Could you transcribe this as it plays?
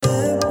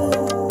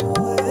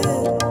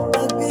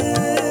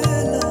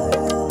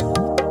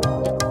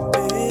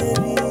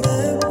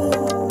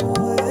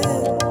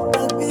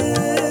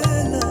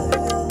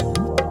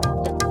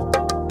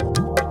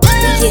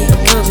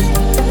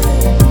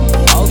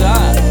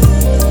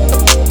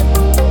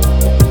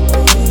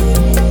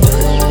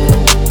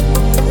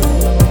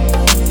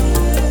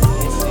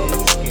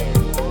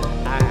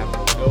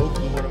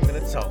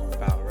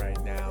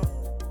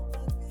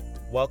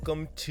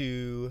Welcome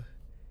to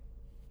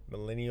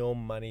Millennial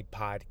Money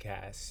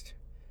Podcast.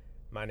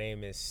 My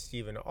name is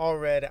Stephen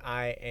Allred.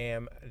 I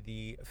am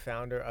the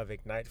founder of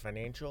Ignite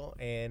Financial,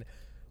 and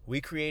we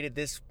created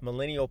this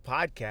Millennial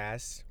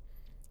Podcast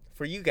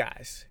for you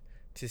guys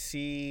to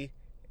see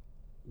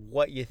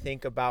what you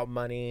think about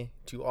money,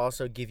 to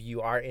also give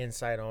you our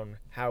insight on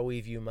how we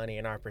view money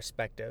and our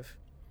perspective.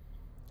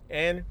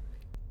 And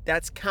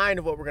that's kind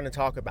of what we're going to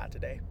talk about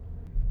today.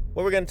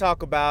 What we're going to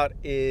talk about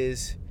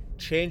is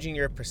changing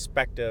your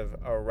perspective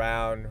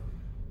around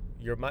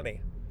your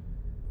money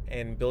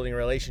and building a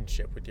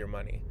relationship with your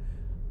money.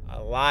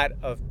 A lot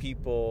of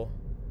people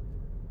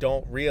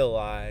don't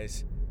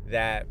realize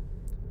that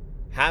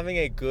having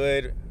a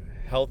good,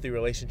 healthy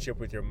relationship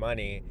with your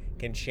money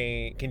can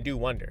do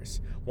wonders.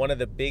 One of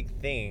the big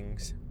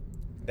things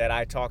that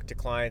I talk to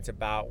clients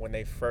about when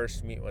they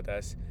first meet with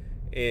us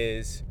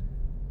is,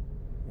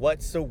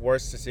 what's the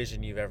worst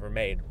decision you've ever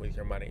made with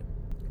your money?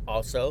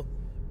 Also,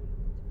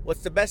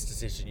 what's the best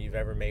decision you've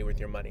ever made with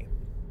your money?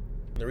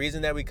 The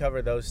reason that we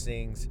cover those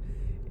things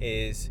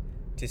is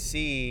to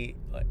see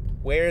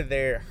where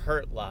their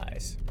hurt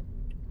lies,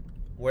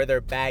 where their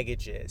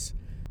baggage is.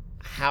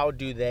 How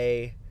do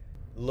they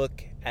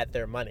look at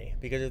their money?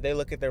 Because if they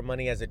look at their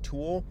money as a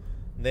tool,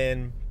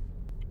 then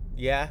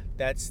yeah,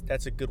 that's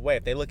a good way.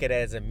 If they look at it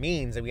as a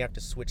means, then we have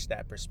to switch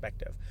that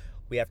perspective.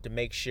 We have to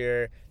make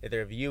sure that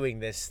they're viewing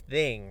this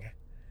thing,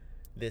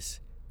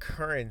 this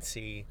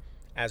currency,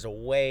 as a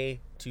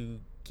way to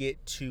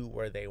get to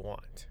where they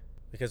want.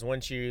 Because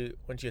once you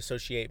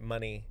associate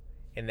money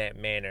in that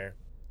manner,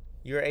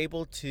 you're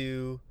able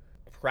to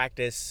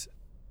practice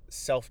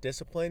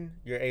self-discipline.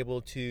 You're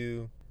able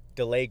to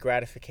delay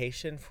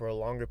gratification for a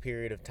longer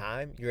period of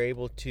time. You're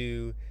able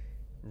to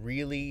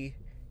really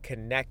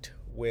connect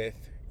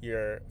with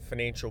your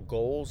financial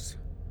goals,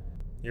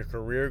 your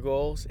career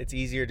goals. It's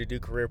easier to do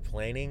career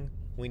planning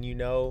when you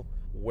know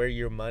where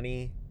your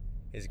money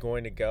is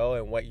going to go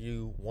and what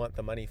you want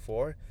the money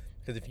for.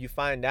 Because if you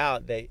find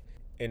out that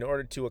in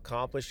order to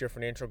accomplish your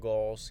financial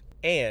goals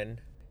and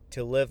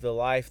to live the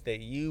life that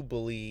you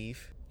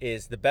believe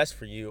is the best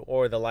for you,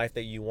 or the life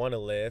that you want to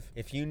live,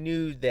 if you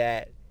knew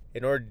that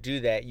in order to do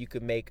that, you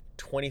could make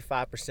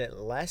 25%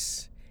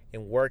 less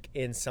and work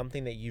in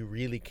something that you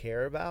really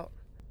care about,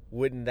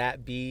 wouldn't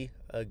that be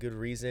a good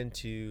reason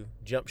to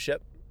jump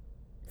ship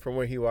from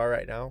where you are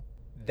right now?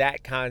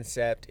 That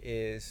concept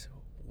is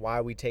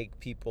why we take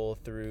people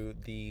through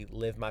the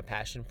Live My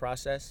Passion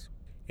process.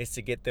 Is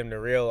to get them to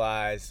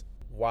realize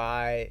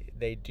why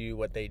they do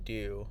what they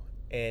do,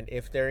 and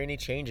if there are any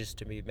changes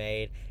to be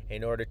made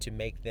in order to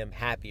make them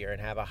happier and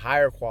have a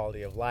higher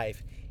quality of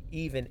life,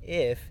 even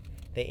if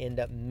they end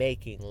up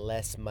making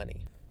less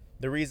money.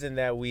 The reason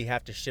that we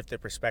have to shift the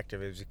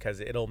perspective is because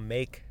it'll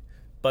make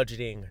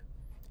budgeting,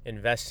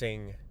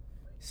 investing,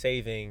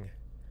 saving,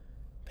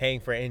 paying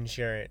for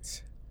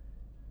insurance,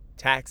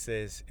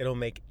 taxes, it'll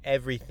make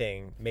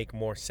everything make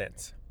more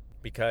sense,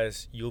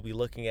 because you'll be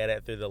looking at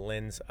it through the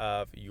lens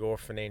of your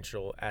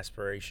financial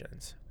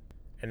aspirations.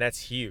 And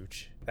that's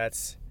huge.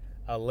 That's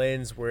a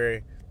lens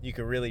where you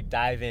can really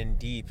dive in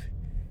deep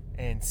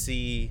and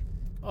see,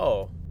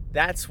 oh,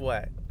 that's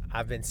what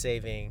I've been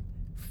saving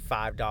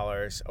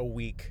 $5 a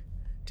week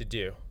to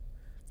do.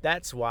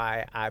 That's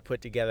why I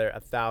put together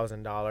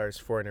 $1,000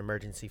 for an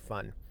emergency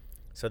fund,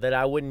 so that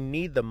I wouldn't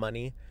need the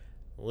money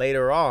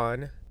later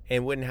on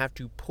and wouldn't have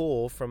to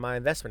pull from my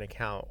investment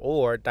account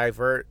or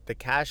divert the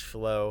cash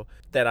flow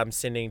that I'm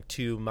sending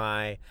to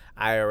my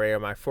IRA or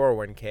my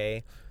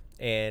 401k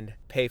and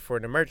pay for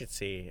an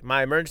emergency.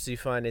 My emergency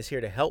fund is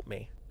here to help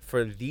me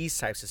for these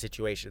types of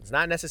situations,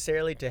 not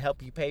necessarily to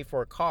help you pay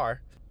for a car.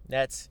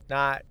 That's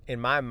not, in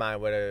my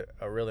mind, what a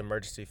real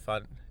emergency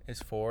fund is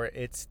for.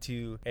 It's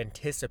to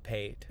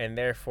anticipate and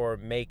therefore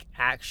make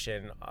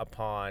action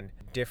upon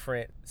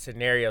different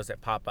scenarios that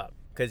pop up.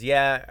 Because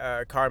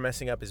a car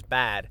messing up is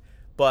bad,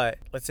 but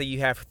let's say you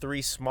have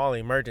 3 small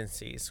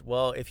emergencies.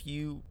 Well, if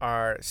you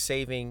are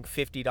saving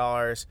 $50,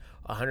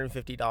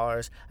 $150,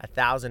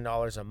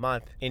 $1,000 a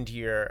month into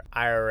your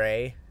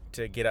IRA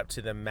to get up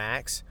to the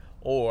max,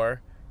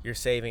 or you're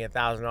saving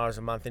 $1,000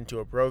 a month into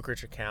a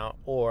brokerage account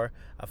or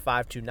a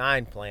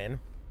 529 plan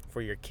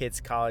for your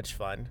kids' college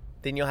fund,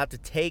 then you'll have to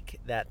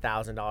take that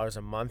 $1,000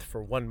 a month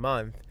for 1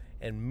 month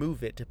and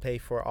move it to pay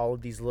for all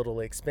of these little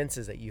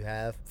expenses that you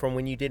have from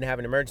when you didn't have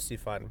an emergency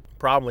fund.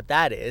 Problem with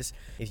that is,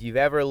 if you've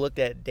ever looked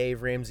at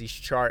Dave Ramsey's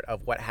chart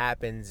of what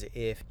happens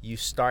if you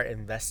start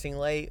investing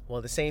late,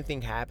 well, the same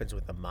thing happens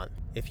with a month.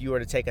 If you were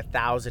to take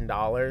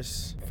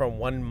 $1,000 from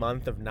 1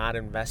 month of not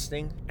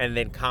investing and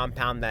then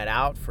compound that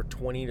out for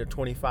 20 to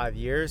 25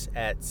 years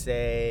at,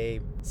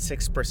 say,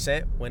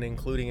 6% when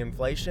including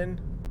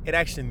inflation, it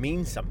actually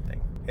means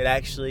something. It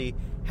actually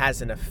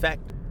has an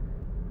effect.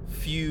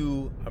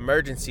 Few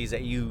emergencies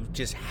that you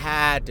just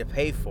had to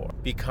pay for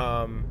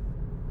become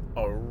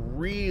a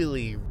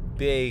really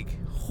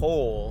big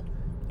hole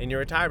in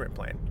your retirement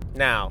plan.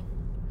 Now,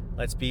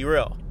 let's be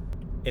real.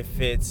 If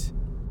it's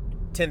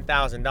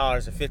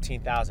 $10,000 or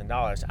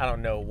 $15,000, I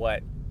don't know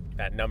what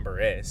that number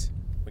is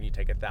when you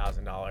take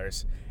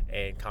 $1,000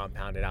 and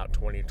compound it out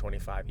 20 to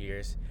 25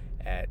 years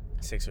at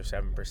 6 or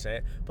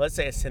 7%. But let's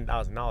say it's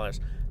 $10,000.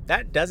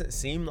 That doesn't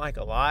seem like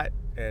a lot,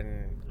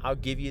 and I'll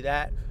give you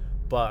that.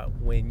 But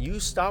when you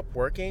stop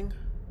working,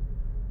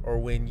 or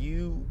when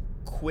you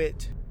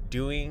quit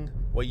doing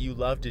what you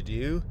love to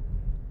do,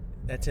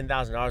 that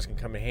 $10,000 can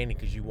come in handy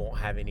because you won't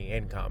have any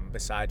income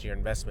besides your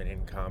investment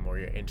income or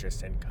your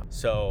interest income.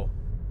 So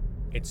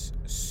it's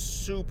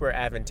super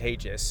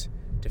advantageous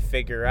to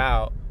figure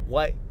out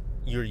what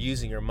you're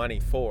using your money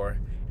for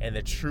and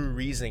the true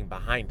reasoning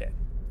behind it.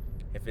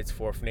 If it's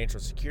for financial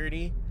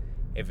security,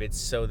 if it's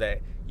so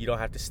that you don't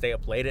have to stay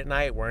up late at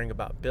night worrying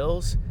about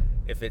bills,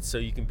 if it's so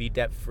you can be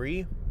debt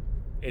free,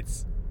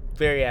 it's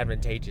very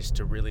advantageous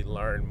to really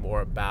learn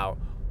more about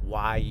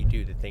why you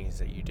do the things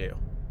that you do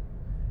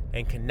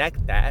and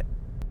connect that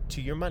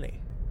to your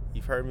money.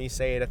 You've heard me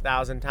say it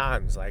 1,000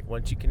 times. Like,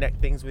 once you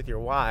connect things with your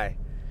why,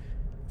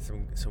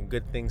 some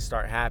good things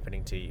start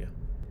happening to you.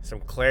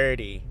 Some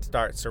clarity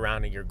starts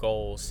surrounding your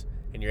goals,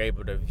 and you're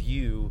able to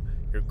view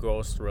your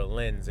goals through a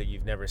lens that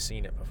you've never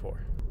seen it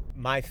before.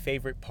 My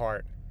favorite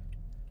part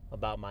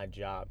about my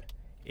job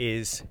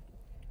is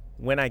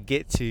when I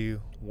get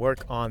to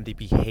work on the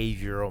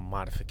behavioral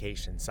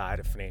modification side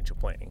of financial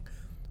planning,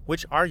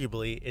 which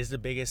arguably is the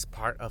biggest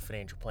part of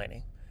financial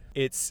planning.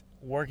 It's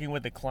working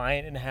with the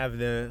client and have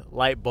the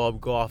light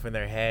bulb go off in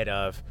their head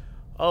of,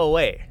 oh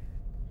wait,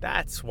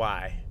 that's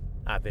why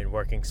I've been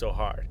working so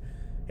hard.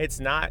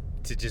 It's not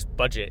to just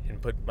budget and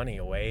put money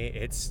away.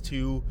 It's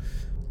to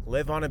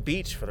live on a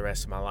beach for the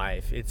rest of my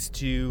life. It's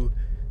to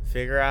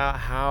figure out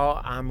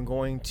how I'm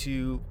going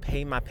to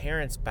pay my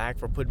parents back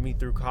for putting me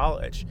through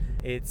college.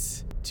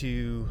 It's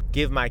to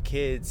give my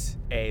kids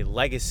a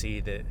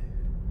legacy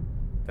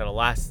that'll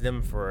last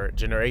them for a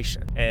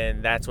generation.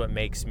 And that's what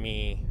makes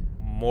me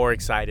more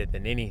excited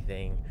than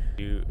anything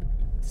to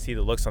see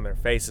the looks on their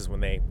faces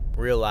when they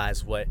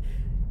realize what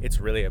it's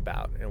really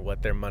about and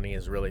what their money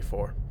is really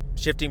for.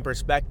 Shifting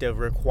perspective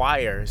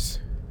requires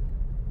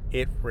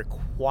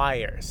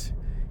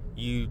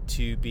you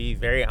to be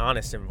very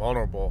honest and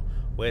vulnerable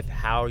with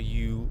how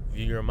you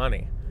view your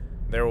money.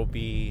 There will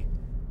be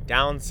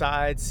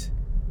downsides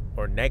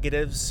or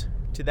negatives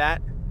to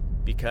that,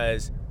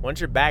 because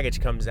once your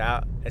baggage comes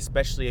out,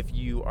 especially if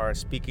you are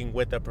speaking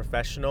with a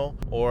professional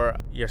or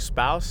your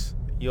spouse,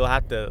 you'll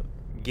have to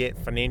get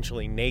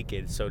financially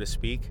naked, so to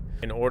speak,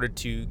 in order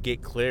to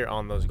get clear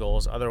on those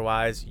goals.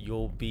 Otherwise,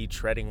 you'll be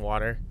treading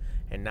water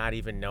and not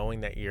even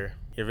knowing that you're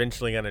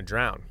eventually going to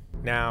drown.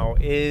 Now,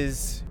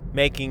 is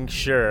making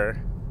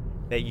sure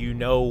that you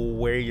know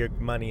where your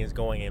money is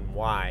going and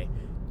why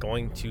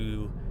going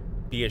to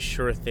be a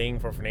sure thing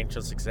for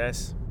financial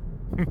success?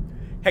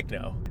 Heck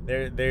no.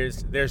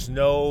 There's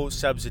no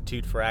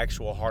substitute for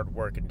actual hard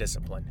work and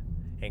discipline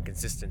and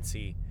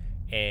consistency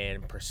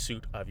and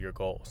pursuit of your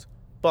goals.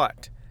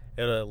 But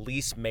it'll at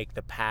least make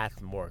the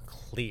path more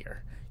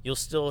clear. You'll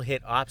still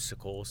hit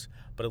obstacles,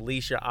 but at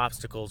least your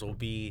obstacles will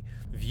be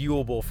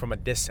viewable from a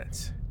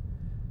distance.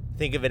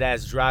 Think of it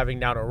as driving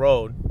down a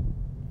road,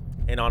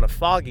 and on a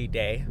foggy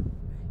day,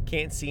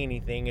 can't see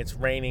anything, it's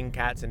raining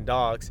cats and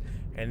dogs,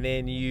 and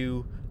then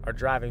you are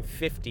driving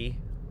 50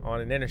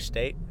 on an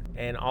interstate,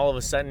 and all of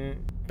a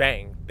sudden,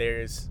 bang,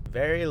 there's a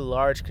very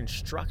large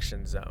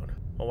construction zone.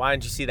 Well, why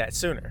didn't you see that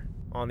sooner?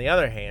 On the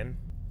other hand,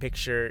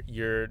 picture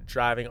you're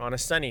driving on a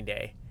sunny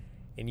day,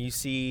 and you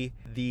see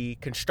the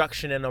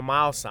construction in a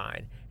mile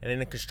sign, and then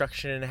the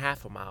construction in a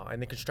half a mile,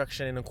 and the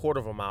construction in a quarter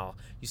of a mile.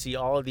 You see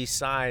all of these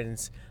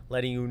signs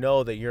letting you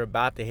know that you're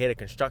about to hit a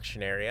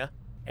construction area,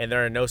 and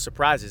there are no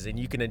surprises, and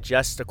you can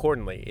adjust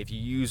accordingly. If you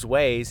use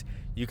Waze,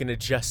 you can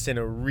adjust in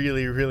a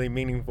really, really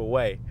meaningful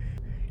way.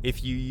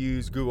 If you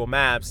use Google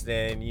Maps,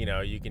 then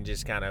you can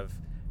just kind of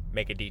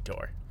make a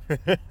detour,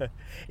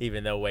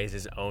 even though Waze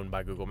is owned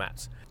by Google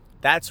Maps.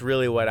 That's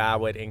really what I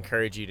would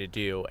encourage you to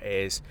do,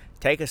 is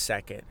take a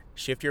second,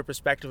 shift your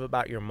perspective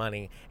about your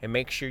money, and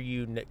make sure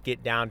you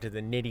get down to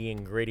the nitty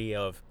and gritty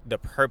of the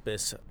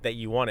purpose that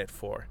you want it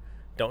for.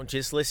 Don't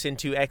just listen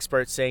to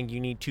experts saying you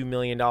need $2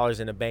 million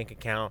in a bank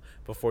account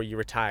before you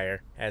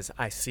retire, as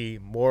I see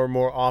more and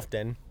more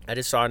often. I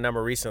just saw a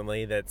number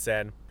recently that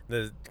said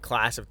the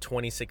class of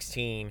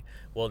 2016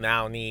 will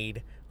now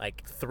need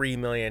like $3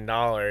 million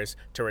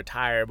to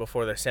retire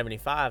before they're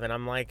 75. And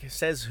I'm like,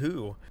 says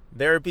who?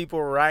 There are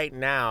people right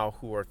now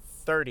who are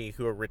 30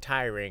 who are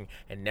retiring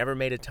and never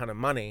made a ton of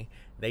money.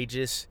 They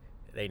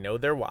know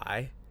their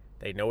why.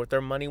 They know what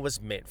their money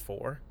was meant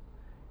for.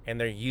 And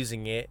they're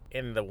using it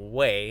in the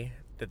way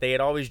that they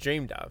had always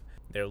dreamed of.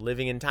 They're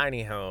living in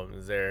tiny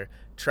homes. They're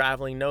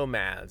traveling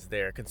nomads.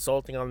 They're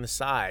consulting on the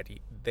side.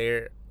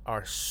 There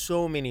are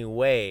so many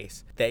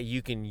ways that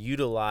you can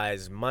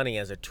utilize money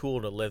as a tool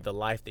to live the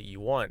life that you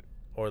want,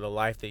 or the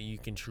life that you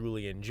can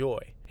truly enjoy.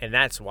 And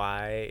that's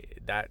why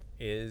that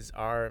is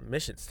our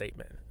mission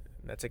statement.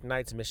 That's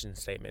Ignite's mission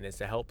statement, is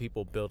to help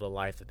people build a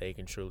life that they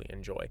can truly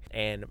enjoy.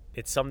 And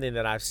it's something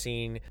that I've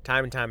seen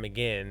time and time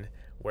again,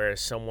 where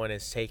someone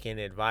has taken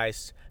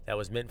advice that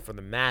was meant for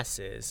the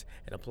masses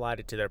and applied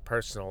it to their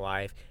personal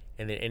life,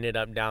 and then ended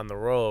up down the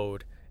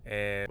road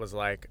and was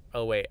like,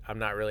 oh wait, I'm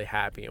not really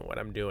happy in what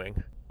I'm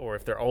doing. Or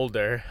if they're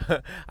older,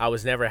 I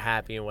was never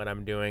happy in what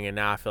I'm doing, and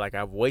now I feel like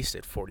I've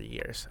wasted 40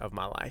 years of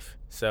my life.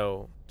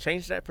 So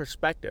change that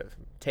perspective.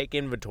 Take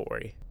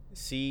inventory.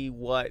 See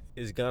what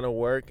is going to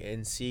work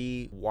and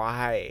see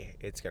why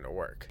it's going to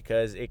work.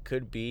 Because it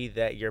could be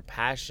that your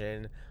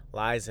passion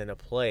lies in a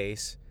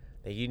place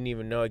that you didn't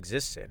even know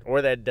existed,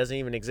 or that doesn't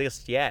even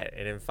exist yet.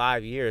 And in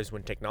 5 years,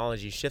 when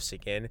technology shifts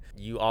again,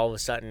 you all of a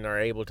sudden are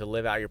able to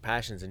live out your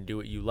passions and do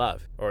what you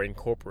love, or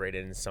incorporate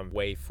it in some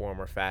way, form,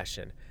 or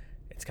fashion.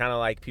 It's kind of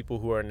like people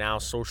who are now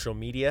social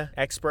media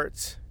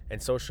experts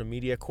and social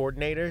media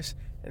coordinators,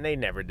 and they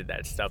never did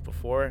that stuff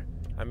before.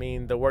 I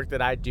mean, the work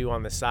that I do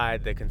on the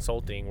side, the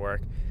consulting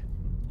work,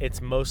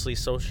 it's mostly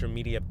social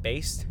media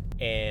based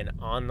and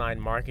online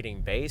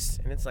marketing based.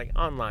 And it's like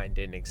online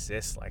didn't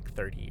exist like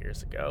 30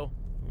 years ago.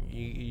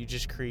 You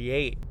just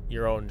create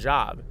your own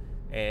job,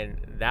 and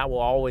that will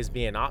always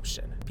be an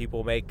option.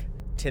 People make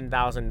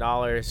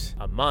 $10,000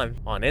 a month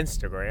on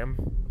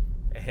Instagram,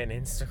 and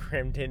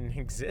Instagram didn't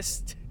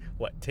exist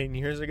 10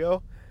 years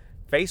ago?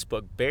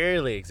 Facebook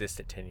barely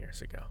existed 10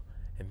 years ago,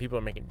 and people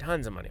are making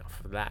tons of money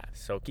off of that.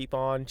 So keep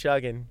on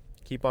chugging,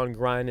 keep on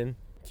grinding,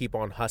 keep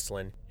on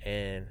hustling,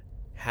 and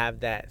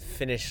have that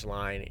finish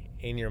line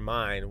in your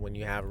mind when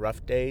you have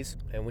rough days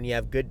and when you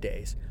have good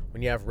days.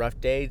 When you have rough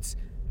days,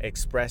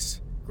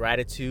 express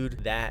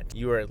gratitude that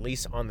you are at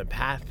least on the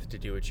path to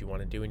do what you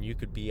want to do, and you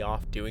could be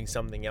off doing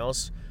something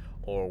else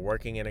or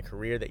working in a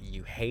career that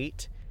you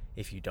hate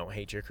if you don't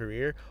hate your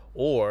career,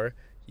 or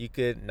you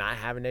could not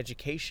have an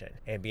education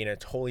and be in a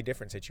totally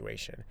different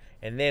situation.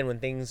 And then when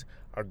things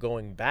are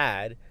going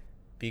bad,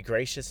 be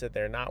gracious that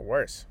they're not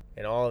worse.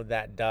 And all of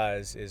that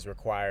does is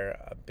require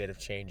a bit of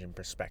change in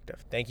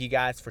perspective. Thank you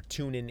guys for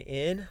tuning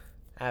in.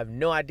 I have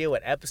no idea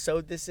what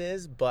episode this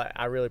is, but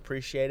I really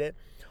appreciate it.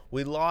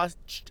 We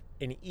launched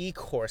an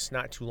e-course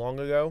not too long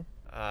ago.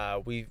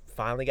 We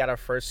finally got our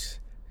first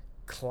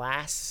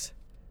class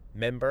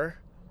member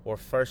or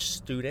first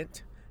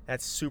student.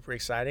 That's super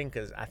exciting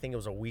because I think it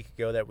was a week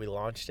ago that we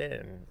launched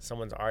it and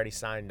someone's already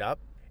signed up.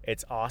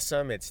 It's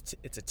awesome. It's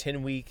a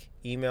 10-week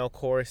email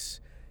course.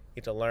 You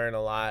get to learn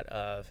a lot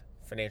of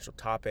financial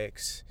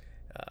topics.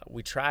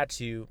 We try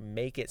to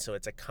make it so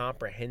it's a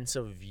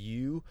comprehensive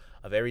view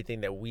of everything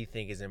that we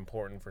think is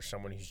important for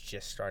someone who's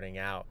just starting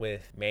out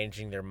with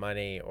managing their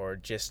money, or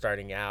just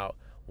starting out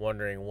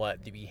wondering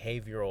what the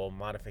behavioral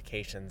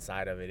modification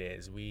side of it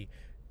is. We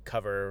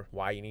cover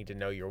why you need to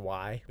know your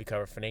why. We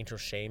cover financial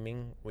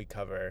shaming. We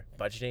cover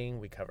budgeting.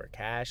 We cover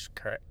cash,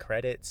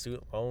 credit,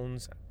 student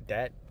loans,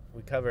 debt.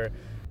 We cover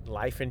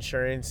life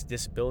insurance,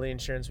 disability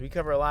insurance. We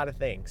cover a lot of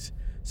things.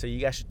 So you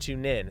guys should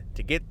tune in.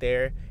 To get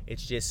there,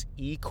 it's just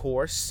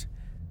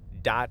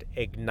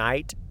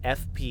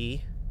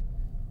ecourse.ignitefp,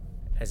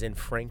 as in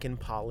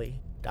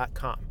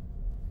frankenpoly.com.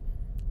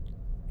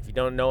 If you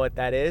don't know what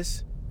that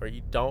is, or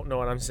you don't know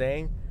what I'm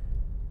saying,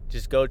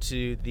 just go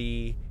to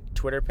the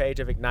Twitter page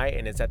of Ignite,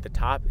 and it's at the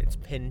top. It's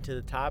pinned to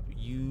the top.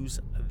 Use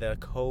the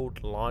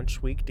code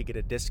LaunchWeek to get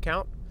a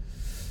discount.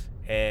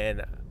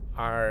 And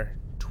our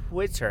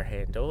Twitter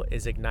handle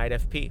is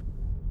IgniteFP.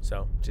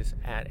 So just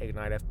at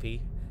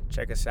IgniteFP.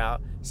 Check us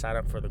out. Sign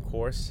up for the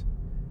course.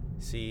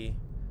 See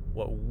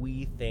what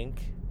we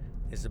think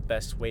is the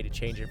best way to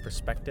change your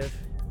perspective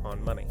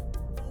on money.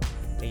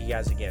 Thank you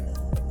guys again.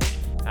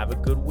 Have a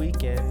good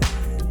weekend.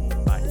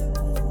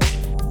 Bye.